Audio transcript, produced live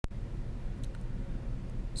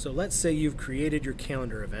So let's say you've created your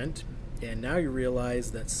calendar event and now you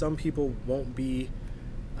realize that some people won't be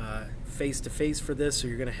face-to-face for this, so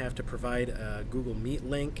you're going to have to provide a Google Meet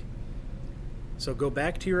link. So go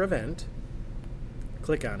back to your event,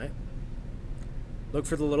 click on it, look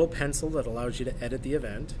for the little pencil that allows you to edit the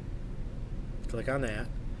event, click on that,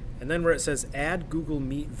 and then where it says Add Google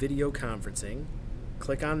Meet Video Conferencing,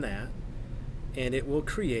 click on that, and it will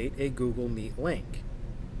create a Google Meet link.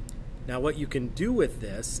 Now what you can do with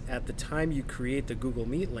this at the time you create the Google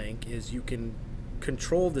Meet link is you can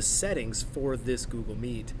control the settings for this Google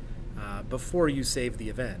Meet before you save the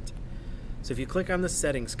event. So if you click on the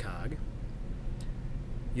settings cog,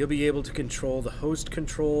 you'll be able to control the host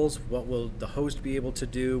controls. What will the host be able to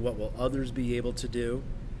do? What will others be able to do?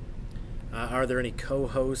 Are there any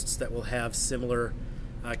co-hosts that will have similar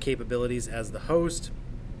capabilities as the host?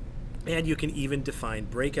 And you can even define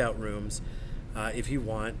breakout rooms if you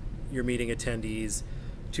want your meeting attendees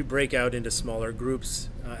to break out into smaller groups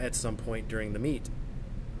at some point during the meet.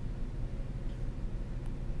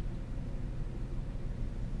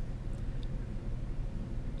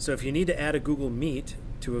 So if you need to add a Google Meet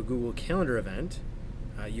to a Google Calendar event,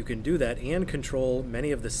 you can do that and control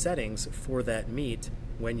many of the settings for that meet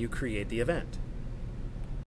when you create the event.